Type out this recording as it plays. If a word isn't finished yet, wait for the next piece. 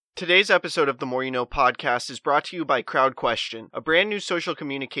Today's episode of the More You Know podcast is brought to you by CrowdQuestion, a brand new social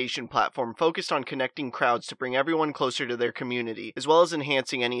communication platform focused on connecting crowds to bring everyone closer to their community, as well as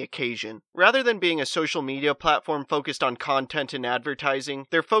enhancing any occasion. Rather than being a social media platform focused on content and advertising,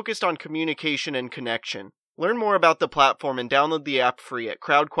 they're focused on communication and connection. Learn more about the platform and download the app free at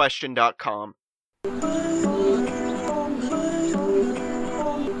crowdquestion.com.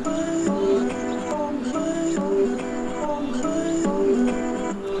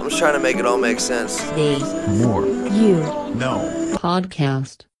 I'm just trying to make it all make sense. The More You Know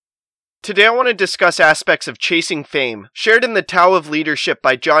Podcast. Today I want to discuss aspects of chasing fame, shared in the Tao of Leadership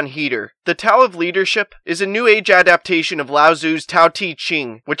by John Heater. The Tao of Leadership is a New Age adaptation of Lao Tzu's Tao Te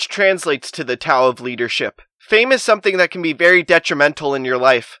Ching, which translates to the Tao of Leadership. Fame is something that can be very detrimental in your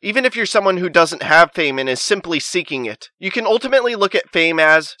life, even if you're someone who doesn't have fame and is simply seeking it. You can ultimately look at fame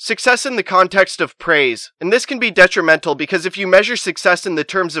as success in the context of praise, and this can be detrimental because if you measure success in the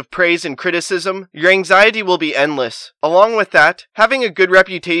terms of praise and criticism, your anxiety will be endless. Along with that, having a good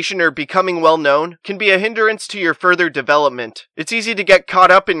reputation or becoming well known can be a hindrance to your further development. It's easy to get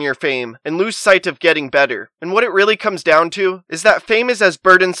caught up in your fame and lose sight of getting better. And what it really comes down to is that fame is as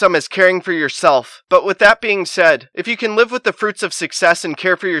burdensome as caring for yourself. But with that being said, if you can live with the fruits of success and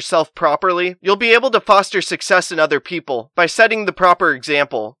care for yourself properly, you'll be able to foster success in other people by setting the proper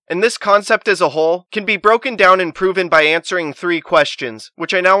example. And this concept as a whole can be broken down and proven by answering 3 questions,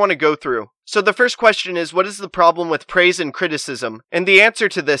 which I now want to go through. So the first question is, what is the problem with praise and criticism? And the answer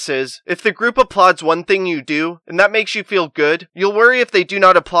to this is, if the group applauds one thing you do, and that makes you feel good, you'll worry if they do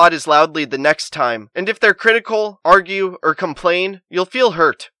not applaud as loudly the next time. And if they're critical, argue, or complain, you'll feel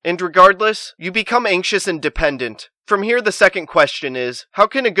hurt. And regardless, you become anxious and dependent. From here, the second question is, how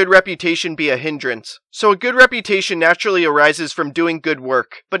can a good reputation be a hindrance? So a good reputation naturally arises from doing good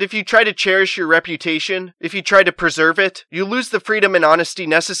work. But if you try to cherish your reputation, if you try to preserve it, you lose the freedom and honesty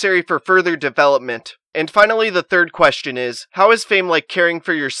necessary for further development. And finally, the third question is, how is fame like caring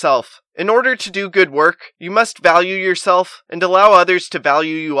for yourself? In order to do good work, you must value yourself and allow others to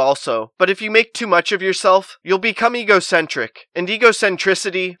value you also. But if you make too much of yourself, you'll become egocentric, and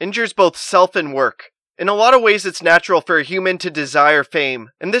egocentricity injures both self and work. In a lot of ways, it's natural for a human to desire fame,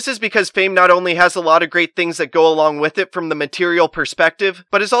 and this is because fame not only has a lot of great things that go along with it from the material perspective,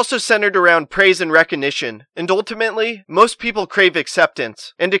 but is also centered around praise and recognition. And ultimately, most people crave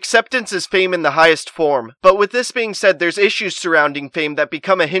acceptance, and acceptance is fame in the highest form. But with this being said, there's issues surrounding fame that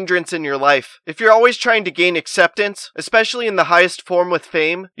become a hindrance in your life. If you're always trying to gain acceptance, especially in the highest form with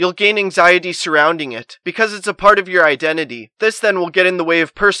fame, you'll gain anxiety surrounding it, because it's a part of your identity. This then will get in the way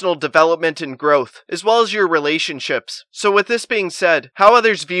of personal development and growth, as well as your relationships. So with this being said, how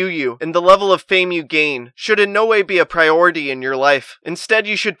others view you and the level of fame you gain should in no way be a priority in your life. Instead,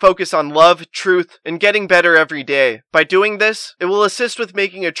 you should focus on love, truth, and getting better every day. By doing this, it will assist with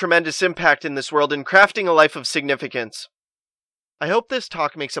making a tremendous impact in this world and crafting a life of significance. I hope this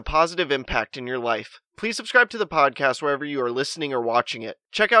talk makes a positive impact in your life. Please subscribe to the podcast wherever you are listening or watching it.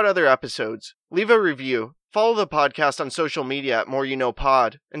 Check out other episodes. Leave a review. Follow the podcast on social media at More You Know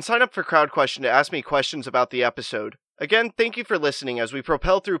Pod, and sign up for CrowdQuestion to ask me questions about the episode. Again, thank you for listening as we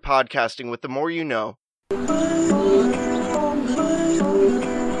propel through podcasting with the More You Know. I'm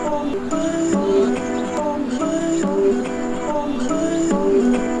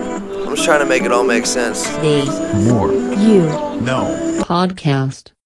just trying to make it all make sense. The More You Know Podcast.